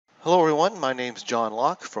Hello everyone, my name is John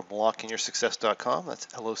Locke from LockeInYourSuccess.com. That's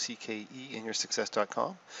L-O-C-K-E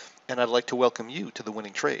InYourSuccess.com. And I'd like to welcome you to The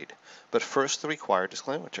Winning Trade. But first, the required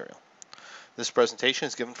disclaimer material. This presentation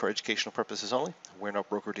is given for educational purposes only. We're not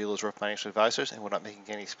broker-dealers or financial advisors, and we're not making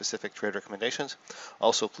any specific trade recommendations.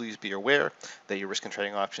 Also, please be aware that your risk in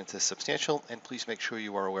trading options is substantial, and please make sure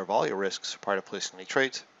you are aware of all your risks prior to placing any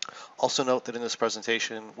trades. Also note that in this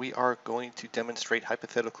presentation, we are going to demonstrate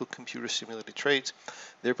hypothetical computer simulated trades.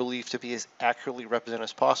 They're believed to be as accurately represented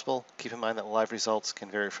as possible. Keep in mind that live results can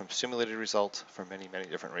vary from simulated results for many, many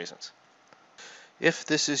different reasons. If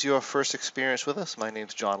this is your first experience with us, my name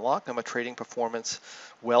is John Locke. I'm a trading performance,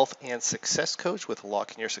 wealth, and success coach with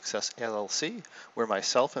Lock in Your Success LLC, where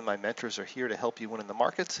myself and my mentors are here to help you win in the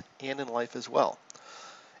markets and in life as well.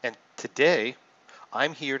 And today,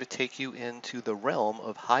 I'm here to take you into the realm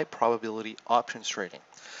of high probability options trading.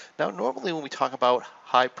 Now, normally when we talk about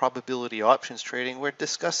high probability options trading, we're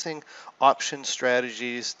discussing option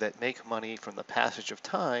strategies that make money from the passage of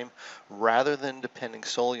time rather than depending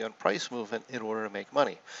solely on price movement in order to make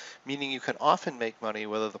money, meaning you can often make money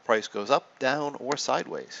whether the price goes up, down, or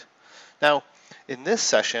sideways. Now, in this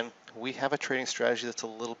session, we have a trading strategy that's a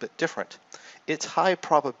little bit different. It's high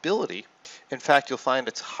probability. In fact, you'll find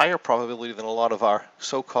it's higher probability than a lot of our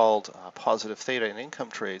so-called positive theta and income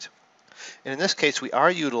trades. And in this case, we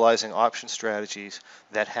are utilizing option strategies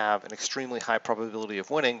that have an extremely high probability of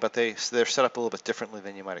winning, but they're set up a little bit differently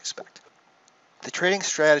than you might expect. The trading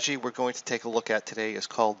strategy we're going to take a look at today is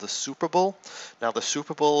called the Super Bull. Now, the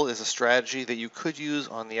Super Bull is a strategy that you could use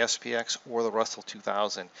on the SPX or the Russell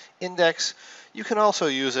 2000 index. You can also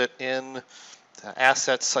use it in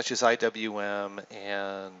assets such as IWM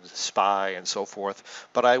and SPY and so forth,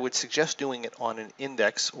 but I would suggest doing it on an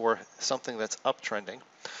index or something that's uptrending.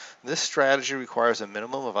 This strategy requires a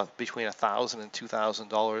minimum of between $1,000 and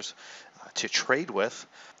 $2,000 to trade with.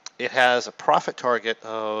 It has a profit target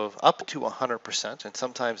of up to 100% and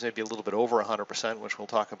sometimes maybe a little bit over 100%, which we'll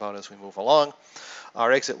talk about as we move along.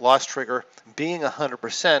 Our exit loss trigger being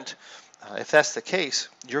 100%. If that's the case,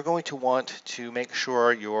 you're going to want to make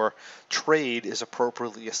sure your trade is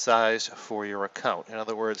appropriately sized for your account. In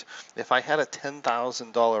other words, if I had a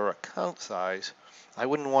 $10,000 account size, I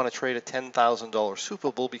wouldn't want to trade a $10,000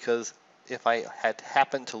 Super Bull because if I had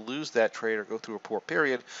happened to lose that trade or go through a poor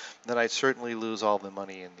period, then I'd certainly lose all the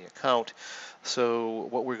money in the account. So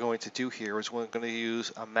what we're going to do here is we're going to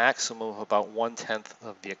use a maximum of about 1/10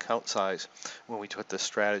 of the account size when we put this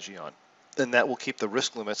strategy on. And that will keep the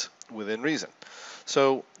risk limits within reason.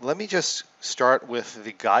 So let me just start with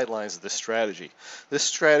the guidelines of this strategy. This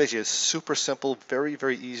strategy is super simple, very,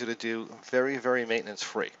 very easy to do, very, very maintenance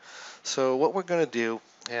free. So what we're going to do,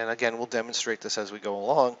 and again, we'll demonstrate this as we go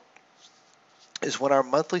along, is when our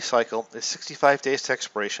monthly cycle is 65 days to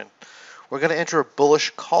expiration, we're going to enter a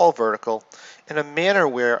bullish call vertical in a manner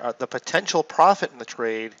where the potential profit in the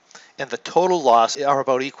trade and the total loss are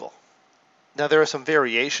about equal. Now, there are some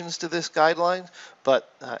variations to this guideline,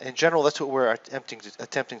 but in general, that's what we're attempting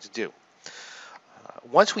to do.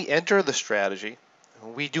 Once we enter the strategy,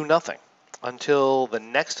 we do nothing until the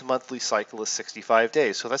next monthly cycle is 65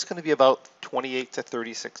 days. So that's going to be about 28 to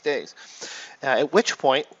 36 days. At which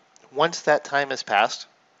point, once that time has passed,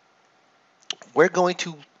 we're going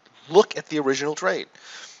to look at the original trade.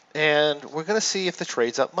 And we're going to see if the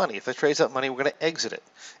trade's up money. If the trade's up money, we're going to exit it.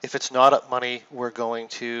 If it's not up money, we're going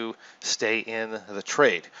to stay in the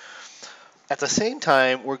trade. At the same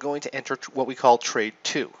time, we're going to enter what we call trade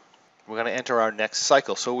 2. We're going to enter our next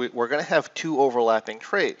cycle. So we're going to have 2 overlapping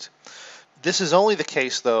trades. This is only the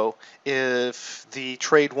case, though, if the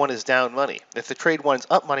trade 1 is down money. If the trade 1 is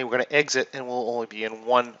up money, we're going to exit and we'll only be in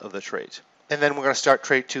one of the trades. And then we're going to start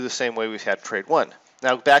trade 2 the same way we've had trade 1.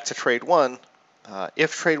 Now back to trade 1.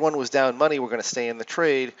 If trade 1 was down money, we're going to stay in the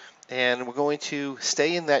trade, and we're going to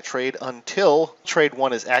stay in that trade until trade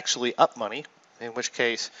 1 is actually up money, in which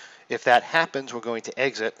case, if that happens, we're going to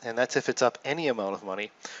exit, and that's if it's up any amount of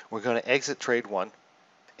money. We're going to exit trade 1,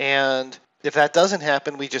 and if that doesn't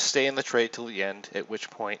happen, we just stay in the trade till the end, at which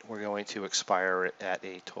point we're going to expire it at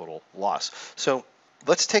a total loss. So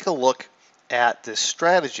let's take a look at this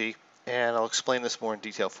strategy, and I'll explain this more in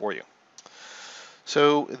detail for you.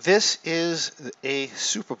 So this is a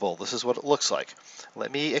Super Bull. This is what it looks like.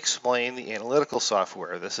 Let me explain the analytical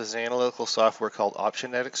software. This is an analytical software called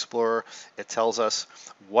OptionNet Explorer. It tells us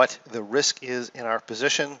what the risk is in our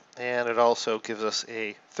position, and it also gives us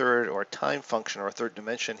a third or time function or a third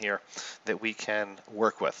dimension here that we can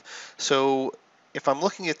work with. So if I'm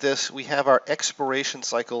looking at this, we have our expiration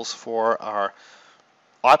cycles for our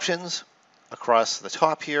options across the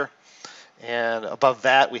top here. And above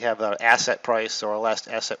that, we have our asset price. So our last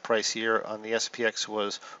asset price here on the SPX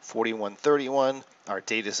was 41.31. Our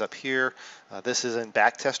date is up here. This is in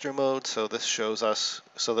backtester mode, so this shows us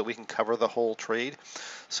so that we can cover the whole trade.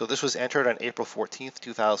 So this was entered on April 14th,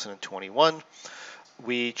 2021.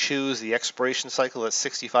 We choose the expiration cycle at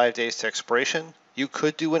 65 days to expiration. You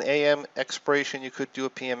could do an AM expiration, you could do a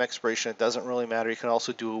PM expiration, it doesn't really matter. You can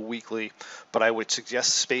also do a weekly, but I would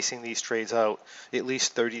suggest spacing these trades out at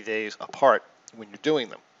least 30 days apart when you're doing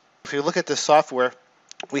them. If you look at this software,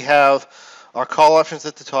 we have our call options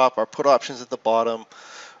at the top, our put options at the bottom.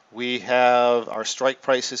 We have our strike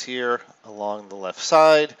prices here along the left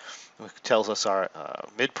side. It tells us our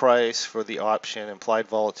mid price for the option, implied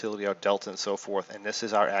volatility, our delta, and so forth. And this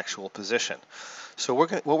is our actual position. So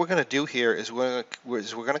what we're going to do here is we're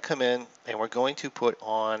going to come in and we're going to put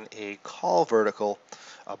on a call vertical,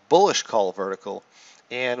 a bullish call vertical,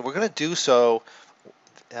 and we're going to do so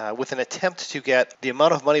with an attempt to get the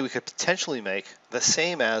amount of money we could potentially make the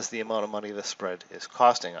same as the amount of money the spread is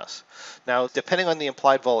costing us. Now, depending on the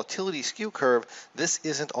implied volatility skew curve, this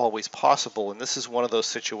isn't always possible, and this is one of those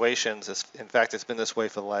situations, in fact it's been this way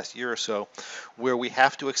for the last year or so, where we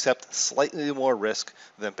have to accept slightly more risk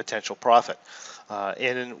than potential profit.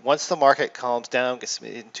 And once the market calms down, gets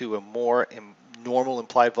into a more normal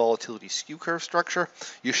implied volatility skew curve structure,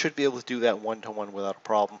 you should be able to do that one-to-one without a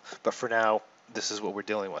problem, but for now, this is what we're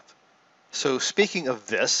dealing with. So speaking of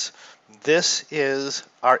this is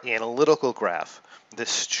our analytical graph.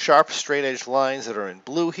 This sharp straight edge lines that are in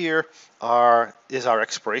blue here is our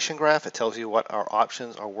expiration graph. It tells you what our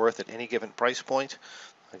options are worth at any given price point.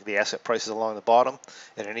 Like the asset prices along the bottom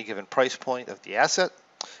at any given price point of the asset.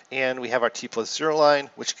 And we have our T+0 line,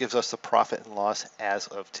 which gives us the profit and loss as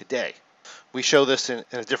of today. We show this in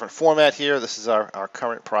a different format here. This is our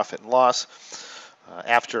current profit and loss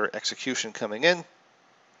after execution coming in.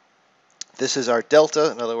 This is our delta,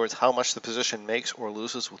 in other words, how much the position makes or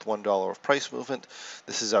loses with $1 of price movement.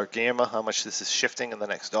 This is our gamma, how much this is shifting in the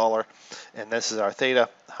next dollar. And this is our theta,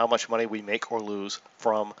 how much money we make or lose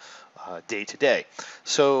from day to day.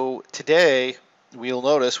 So today, we'll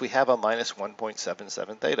notice we have a minus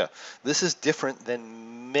 1.77 theta. This is different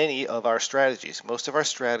than many of our strategies. Most of our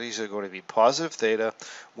strategies are going to be positive theta.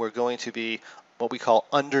 We're going to be what we call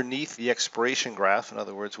underneath the expiration graph. In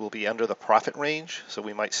other words, we'll be under the profit range. So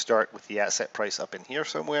we might start with the asset price up in here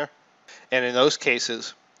somewhere. And in those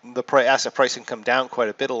cases, the asset price can come down quite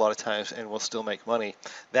a bit a lot of times and we'll still make money.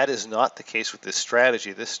 That is not the case with this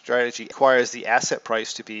strategy. This strategy requires the asset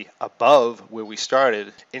price to be above where we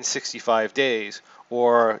started in 65 days,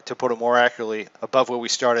 or to put it more accurately, above where we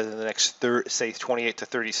started in the next, say, 28 to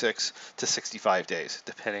 36 to 65 days,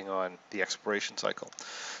 depending on the expiration cycle.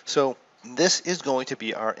 So this is going to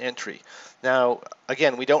be our entry. Now,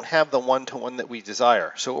 again, we don't have the one-to-one that we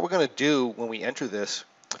desire. So what we're going to do when we enter this,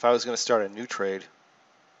 if I was going to start a new trade,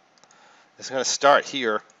 is going to start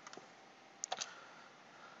here.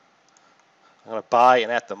 I'm going to buy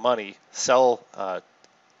and at the money, sell a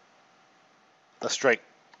strike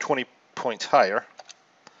 20 points higher.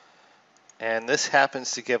 And this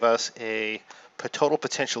happens to give us a total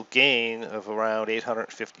potential gain of around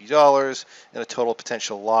 $850 and a total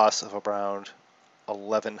potential loss of around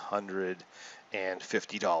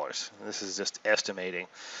 $1,150. This is just estimating.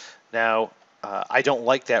 Now, I don't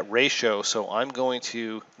like that ratio, so I'm going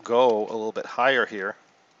to go a little bit higher here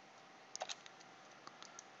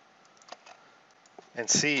and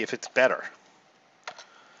see if it's better.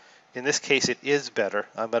 In this case, it is better.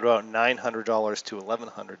 I'm at about $900 to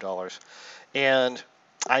 $1,100. And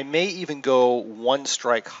I may even go one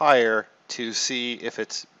strike higher to see if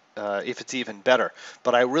it's even better.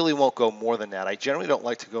 But I really won't go more than that. I generally don't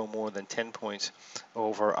like to go more than 10 points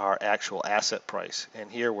over our actual asset price. And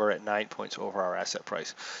here we're at 9 points over our asset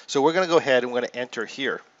price. So we're going to go ahead and we're going to enter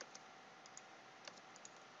here.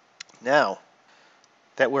 Now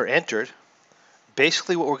that we're entered,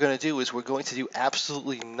 basically what we're going to do is we're going to do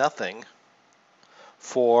absolutely nothing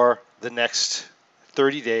for the next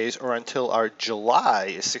 30 days or until our July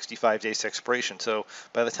is 65 days to expiration. So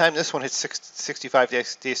by the time this one hits 65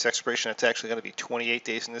 days to expiration, it's actually going to be 28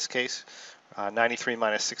 days in this case. 93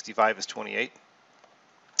 minus 65 is 28.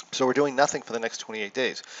 So we're doing nothing for the next 28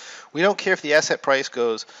 days. We don't care if the asset price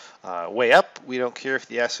goes way up. We don't care if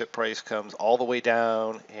the asset price comes all the way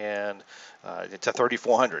down and it's a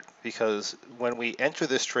 3,400, because when we enter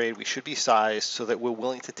this trade, we should be sized so that we're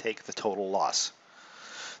willing to take the total loss.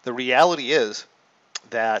 The reality is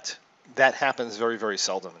that happens very, very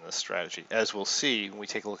seldom in this strategy, as we'll see when we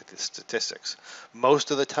take a look at the statistics. Most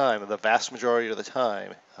of the time, the vast majority of the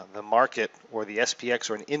time, the market or the SPX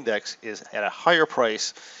or an index is at a higher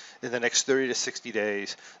price in the next 30 to 60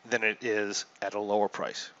 days than it is at a lower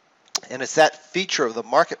price. And it's that feature of the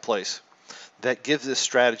marketplace that gives this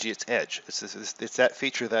strategy its edge. It's that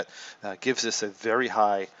feature that gives us a very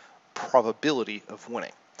high probability of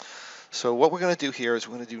winning. So what we're going to do here is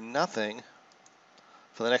we're going to do nothing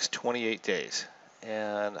for the next 28 days.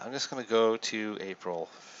 And I'm just going to go to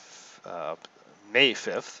May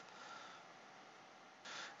 5th.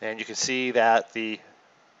 And you can see that the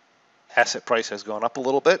asset price has gone up a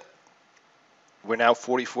little bit. We're now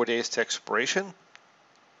 44 days to expiration.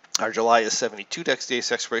 Our July is 72 days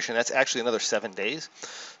to expiration. That's actually another 7 days.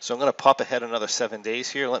 So I'm going to pop ahead another 7 days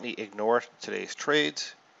here. Let me ignore today's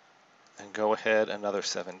trades and go ahead another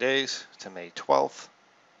 7 days to May 12th.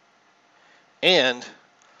 And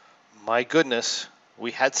my goodness,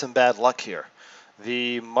 we had some bad luck here.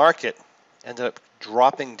 The market ended up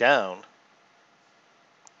dropping down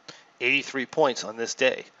 83 points on this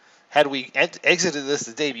day. Had we exited this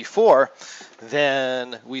the day before,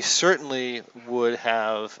 then we certainly would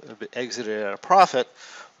have exited at a profit,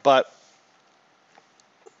 but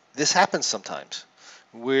this happens sometimes.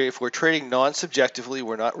 If we're trading non-subjectively,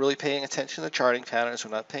 we're not really paying attention to charting patterns,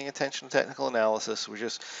 we're not paying attention to technical analysis, we're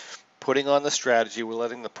just putting on the strategy, we're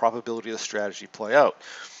letting the probability of the strategy play out.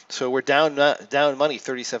 So we're down money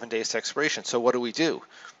 37 days to expiration. So what do?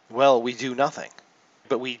 Well, we do nothing.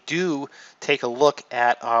 But we do take a look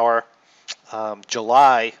at our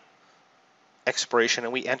July expiration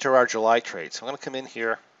and we enter our July trade. So I'm going to come in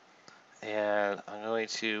here and I'm going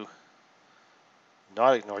to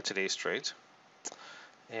not ignore today's trades.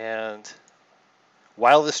 And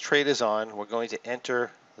while this trade is on, we're going to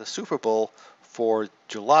enter the Super Bowl for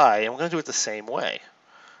July, and we're going to do it the same way.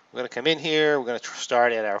 We're going to come in here, we're going to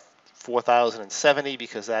start at our 4,070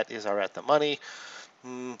 because that is our at the money.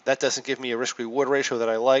 That doesn't give me a risk-reward ratio that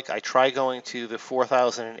I like. I try going to the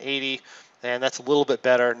 4,080, and that's a little bit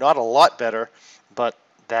better. Not a lot better, but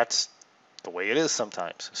that's the way it is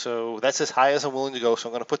sometimes. So that's as high as I'm willing to go. So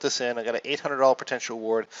I'm going to put this in. I got an $800 potential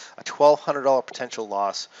reward, a $1,200 potential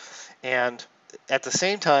loss, and at the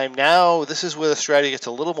same time, now this is where the strategy gets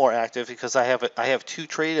a little more active because I have two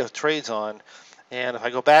trades on, and if I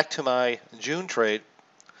go back to my June trade,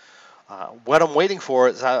 what I'm waiting for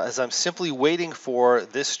is I'm simply waiting for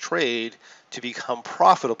this trade to become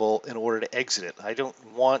profitable in order to exit it. I don't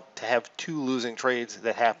want to have two losing trades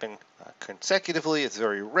that happen consecutively. It's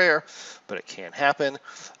very rare, but it can happen.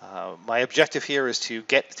 My objective here is to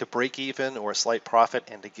get to break even or a slight profit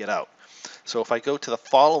and to get out. So if I go to the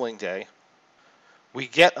following day, we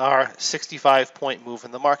get our 65-point move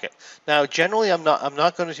in the market. Now, generally, I'm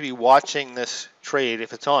not going to be watching this trade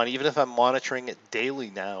if it's on, even if I'm monitoring it daily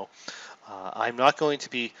now. I'm not going to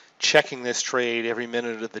be checking this trade every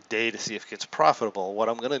minute of the day to see if it gets profitable. What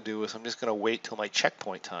I'm going to do is I'm just going to wait till my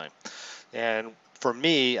checkpoint time. And for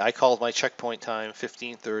me, I called my checkpoint time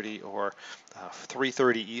 15:30 or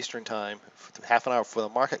 3:30 Eastern time, half an hour before the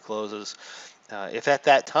market closes. If at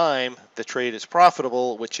that time the trade is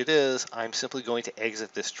profitable, which it is, I'm simply going to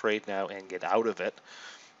exit this trade now and get out of it.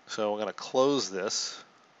 So I'm going to close this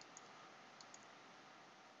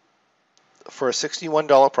for a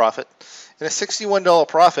 $61 profit. And a $61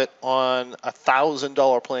 profit on a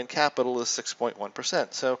 $1,000 planned capital is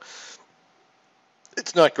 6.1%. So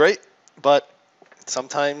it's not great, but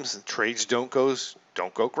sometimes trades don't go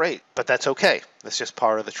great. But that's okay. That's just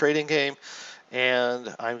part of the trading game.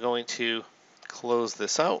 And I'm going to close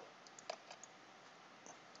this out.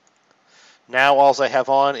 Now all I have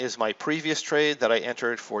on is my previous trade that I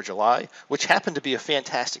entered for July, which happened to be a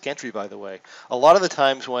fantastic entry, by the way. A lot of the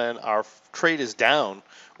times when our trade is down,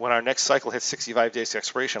 when our next cycle hits 65 days to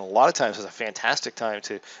expiration, a lot of times is a fantastic time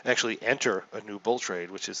to actually enter a new bull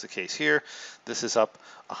trade, which is the case here. This is up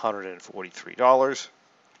 $143.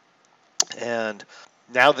 And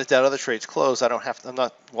now that other trade's closed, I'm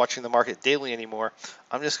not watching the market daily anymore.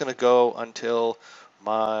 I'm just going to go until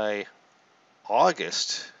my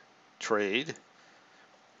August trade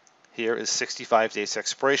here is 65 days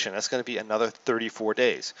expiration. That's going to be another 34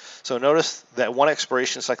 days. So notice that one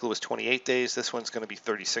expiration cycle was 28 days. This one's going to be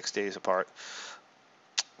 36 days apart.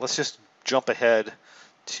 Let's just jump ahead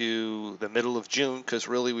to the middle of June because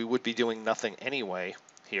really we would be doing nothing anyway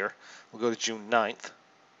here. We'll go to June 9th.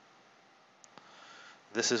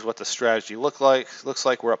 This is what the strategy looks like. Looks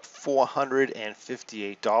like we're up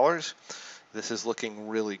 $458. This is looking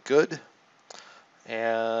really good.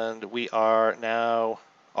 And we are now,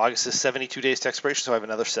 August is 72 days to expiration, so I have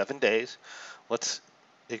another 7 days. Let's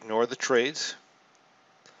ignore the trades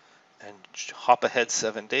and hop ahead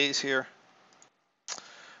 7 days here.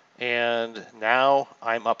 And now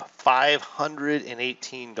I'm up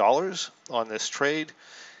 $518 on this trade.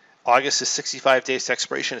 August is 65 days to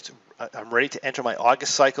expiration. I'm ready to enter my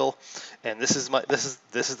August cycle, and this is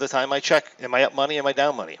the time I check. Am I up money? Am I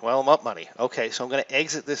down money? Well, I'm up money. Okay, so I'm going to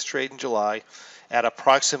exit this trade in July at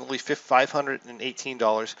approximately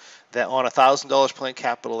 $518. That on $1,000 planned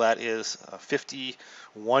capital, that is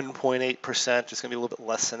 51.8%. It's going to be a little bit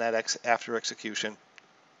less than that after execution,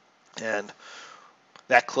 and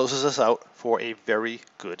that closes us out for a very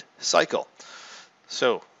good cycle.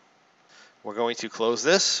 So we're going to close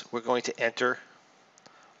this. We're going to enter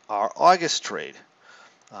our August trade.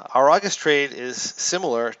 Our August trade is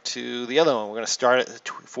similar to the other one. We're going to start at the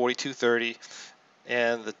 42.30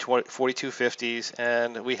 and the 42.50s,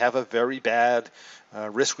 and we have a very bad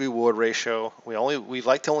risk-reward ratio. We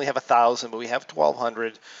like to only have 1,000, but we have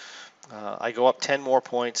 1,200. I go up 10 more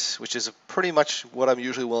points, which is pretty much what I'm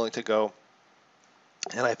usually willing to go,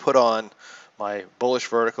 and I put on my bullish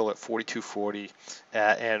vertical at 42.40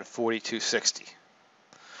 and 42.60.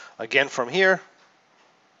 Again, from here,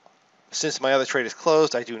 since my other trade is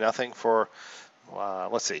closed, I do nothing for,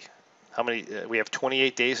 let's see, how many, we have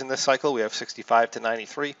 28 days in this cycle. We have 65 to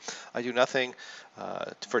 93. I do nothing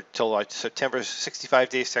till September, 65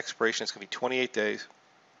 days to expiration. It's going to be 28 days,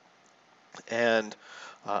 and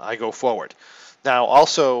I go forward. Now,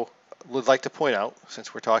 also, would like to point out,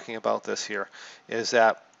 since we're talking about this here, is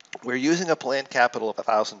that we're using a planned capital of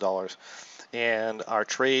 $1,000, and our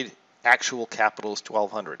trade actual capital is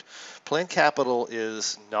 $1,200. Planned capital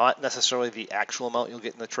is not necessarily the actual amount you'll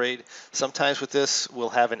get in the trade. Sometimes with this, we'll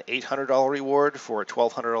have an $800 reward for a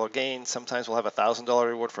 $1,200 gain. Sometimes we'll have a $1,000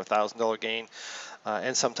 reward for a $1,000 gain.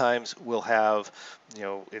 And sometimes we'll have,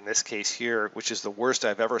 in this case here, which is the worst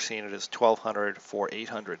I've ever seen, it is $1,200 for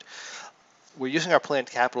 $800. We're using our planned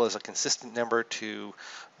capital as a consistent number to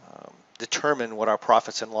determine what our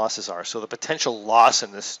profits and losses are. So the potential loss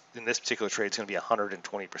in this particular trade is going to be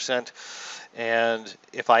 120%. And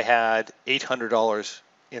if I had $800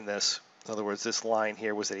 in this, in other words, this line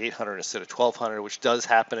here was at 800 instead of 1200, which does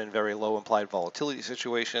happen in very low implied volatility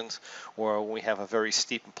situations, or when we have a very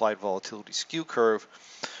steep implied volatility skew curve.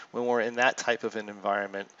 When we're in that type of an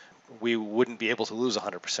environment, we wouldn't be able to lose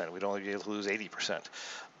 100%. We'd only be able to lose 80%.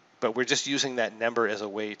 But we're just using that number as a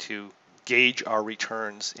way to gauge our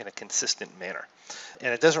returns in a consistent manner.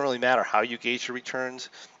 And it doesn't really matter how you gauge your returns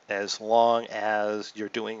as long as you're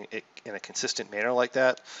doing it in a consistent manner like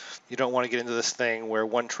that. You don't want to get into this thing where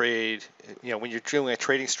one trade, when you're doing a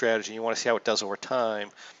trading strategy, you want to see how it does over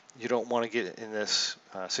time. You don't want to get in this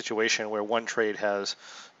situation where one trade has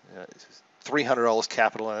 $300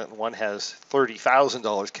 capital in it and one has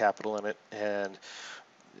 $30,000 capital in it, and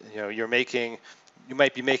you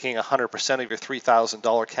might be making 100% of your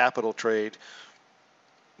 $3,000 capital trade,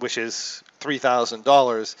 which is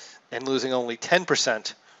 $3,000, and losing only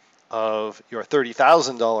 10% of your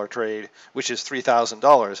 $30,000 trade, which is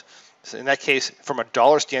 $3,000. So in that case, from a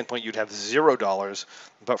dollar standpoint, you'd have $0,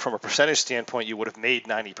 but from a percentage standpoint, you would have made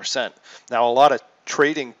 90%. Now, a lot of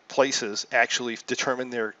trading places actually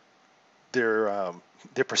determine their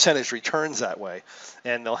percentage returns that way,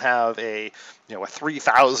 and they'll have a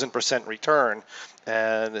 3,000% return,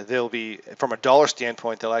 and they'll be, from a dollar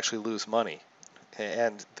standpoint, they'll actually lose money.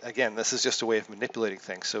 And again, this is just a way of manipulating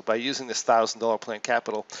things. So by using this $1,000 planned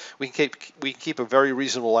capital, we can keep a very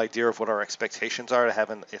reasonable idea of what our expectations are to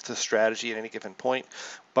have it's a strategy at any given point,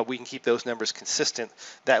 but we can keep those numbers consistent.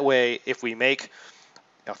 That way, if we make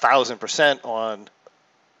 1,000% on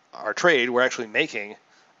our trade, we're actually making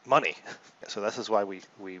money. So this is why we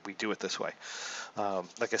do it this way.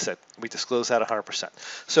 Like I said, we disclose that 100%.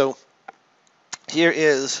 So here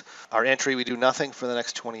is our entry. We do nothing for the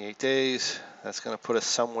next 28 days. That's going to put us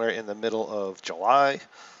somewhere in the middle of July.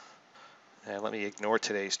 And let me ignore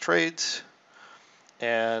today's trades.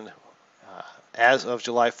 And as of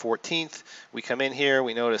July 14th, we come in here,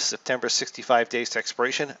 we notice September 65 days to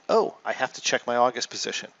expiration. Oh, I have to check my August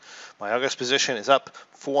position. My August position is up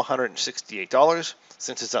 $468.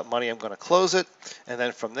 Since it's up money, I'm going to close it. And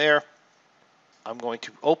then from there, I'm going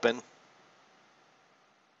to open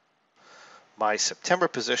my September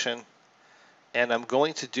position, and I'm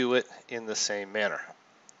going to do it in the same manner.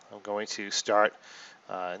 I'm going to start,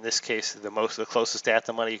 in this case, the closest at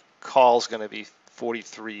the money call is going to be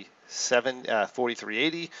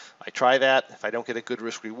 43.80. I try that. If I don't get a good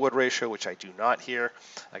risk-reward ratio, which I do not here,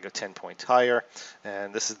 I go 10 points higher,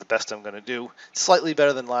 and this is the best I'm going to do. Slightly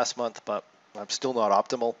better than last month, but I'm still not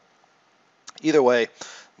optimal. Either way,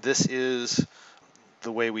 this is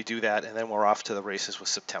the way we do that, and then we're off to the races with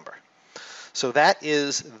September. So that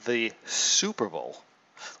is the Super Bowl.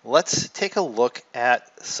 Let's take a look at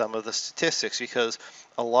some of the statistics, because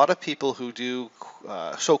a lot of people who do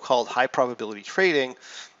so-called high probability trading,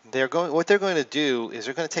 what they're going to do is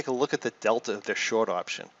they're going to take a look at the delta of their short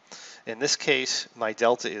option. In this case, my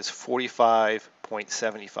delta is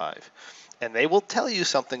 45.75. And they will tell you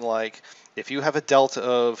something like, if you have a delta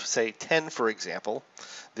of, say, 10, for example,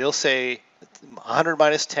 they'll say 100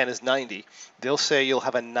 minus 10 is 90. They'll say you'll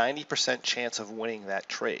have a 90% chance of winning that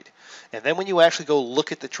trade. And then when you actually go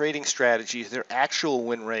look at the trading strategies, their actual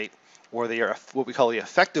win rate, or what we call the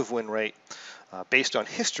effective win rate, based on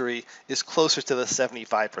history, is closer to the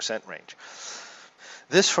 75% range.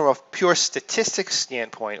 This, from a pure statistics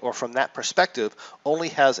standpoint, or from that perspective, only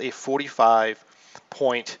has a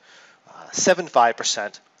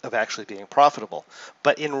 45.75% of actually being profitable.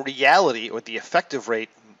 But in reality, or the effective rate,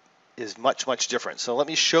 is much, much different. So let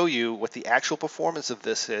me show you what the actual performance of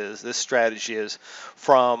this strategy is,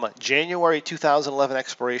 from January 2011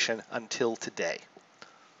 expiration until today.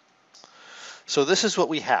 So this is what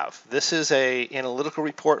we have. This is an analytical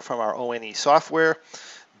report from our ONE software.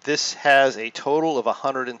 This has a total of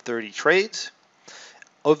 130 trades.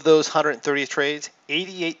 Of those 130 trades,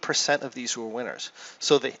 88% of these were winners.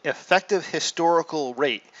 So the effective historical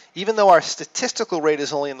rate, even though our statistical rate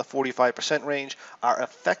is only in the 45% range, our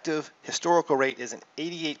effective historical rate is an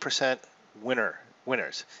 88%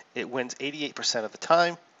 winners. It wins 88% of the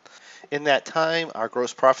time. In that time, our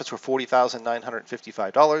gross profits were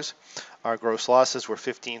 $40,955. Our gross losses were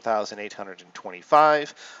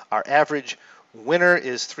 $15,825. Our average winner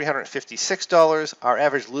is $356. Our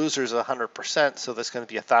average loser is 100%, so that's going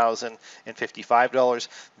to be $1,055.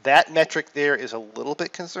 That metric there is a little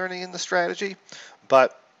bit concerning in the strategy,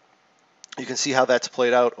 but you can see how that's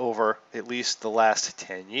played out over at least the last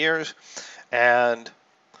 10 years. And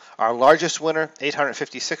our largest winner,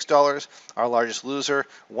 $856. Our largest loser,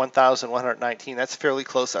 $1,119. That's fairly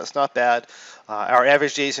close. That's not bad. Our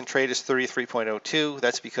average days in trade is 33.02.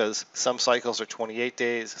 That's because some cycles are 28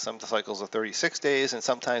 days, some cycles are 36 days, and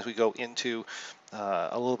sometimes we go into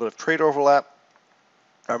a little bit of trade overlap.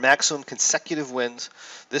 Our maximum consecutive wins.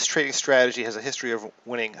 This trading strategy has a history of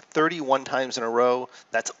winning 31 times in a row.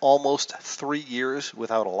 That's almost 3 years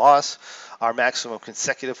without a loss. Our maximum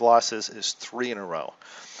consecutive losses is 3 in a row.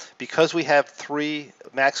 Because we have 3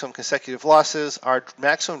 maximum consecutive losses, our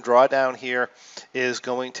maximum drawdown here is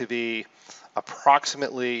going to be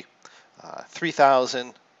approximately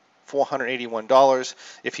 $3,481.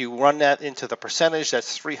 If you run that into the percentage,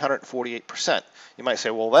 that's 348%. You might say,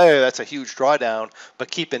 well, that's a huge drawdown,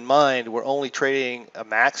 but keep in mind, we're only trading a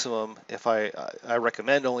maximum, I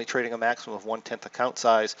recommend only trading a maximum of 1/10 account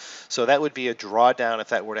size. So that would be a drawdown, if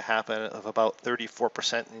that were to happen, of about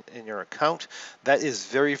 34% in your account. That is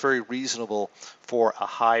very, very reasonable for a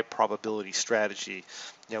high probability strategy.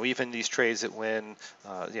 Even these trades that win,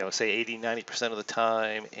 say 80-90% of the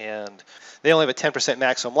time, and they only have a 10%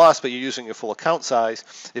 maximum loss, but you're using your full account size.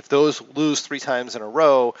 If those lose 3 times in a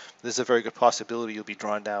row, there's a very good possibility you'll be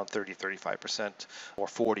drawn down 30-35% or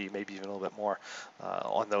 40, maybe even a little bit more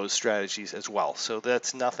on those strategies as well. So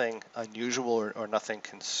that's nothing unusual or nothing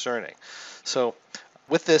concerning. So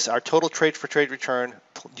with this, our total trade for trade return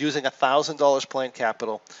using $1,000 planned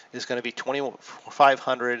capital is going to be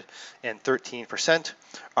 2,513%.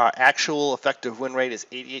 Our actual effective win rate is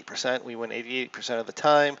 88%. We win 88% of the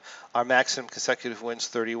time. Our maximum consecutive wins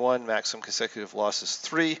 31, maximum consecutive losses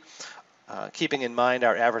 3. Keeping in mind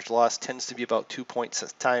our average loss tends to be about 2 points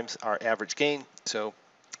times our average gain. So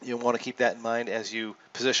you'll want to keep that in mind as you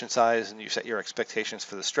position size and you set your expectations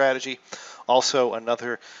for the strategy. Also,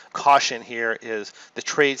 another caution here is the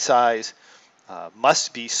trade size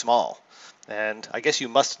must be small. And I guess you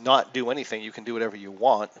must not do anything. You can do whatever you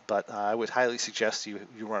want, but I would highly suggest you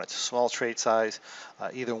run a small trade size,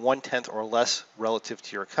 either 1/10 or less relative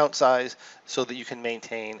to your account size, so that you can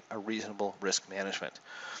maintain a reasonable risk management.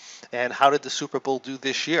 And how did the Super Bull do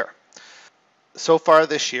this year? So far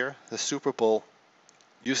this year, the Super Bull,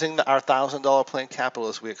 using our $1,000 planned capital,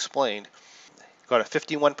 as we explained, got a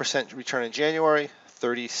 51% return in January,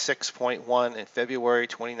 36.1 in February,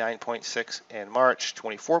 29.6 in March,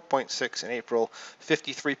 24.6 in April,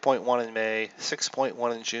 53.1 in May,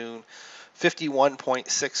 6.1 in June,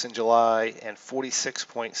 51.6 in July, and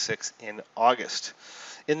 46.6 in August.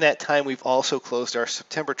 In that time, we've also closed our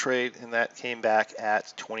September trade, and that came back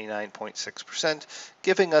at 29.6%,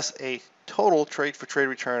 giving us a total trade for trade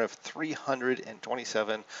return of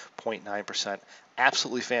 327.9%.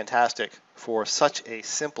 Absolutely fantastic for such a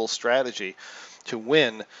simple strategy to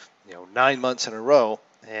win 9 months in a row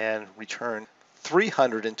and return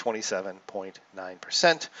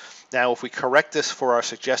 327.9%. Now, if we correct this for our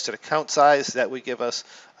suggested account size, that would give us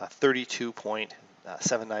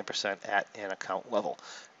 32.79% at an account level.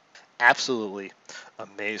 Absolutely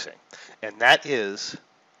amazing. And that is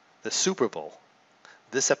the Super Bowl,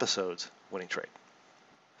 this episode's winning trade.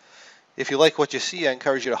 If you like what you see, I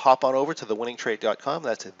encourage you to hop on over to thewinningtrade.com.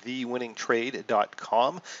 That's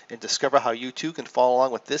thewinningtrade.com, and discover how you too can follow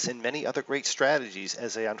along with this and many other great strategies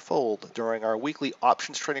as they unfold during our weekly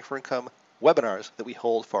Options Trading for Income webinars that we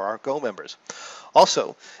hold for our Go members.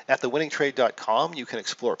 Also, at thewinningtrade.com, you can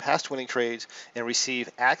explore past winning trades and receive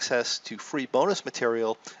access to free bonus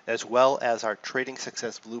material as well as our Trading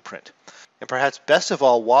Success Blueprint. And perhaps best of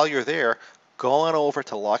all, while you're there, go on over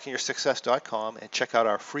to lockingyoursuccess.com and check out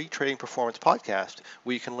our free trading performance podcast,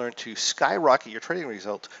 where you can learn to skyrocket your trading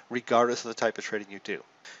results regardless of the type of trading you do.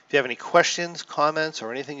 If you have any questions, comments,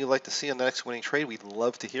 or anything you'd like to see on the next winning trade, we'd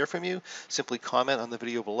love to hear from you. Simply comment on the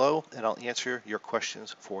video below and I'll answer your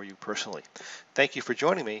questions for you personally. Thank you for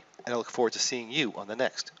joining me, and I look forward to seeing you on the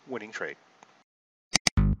next winning trade.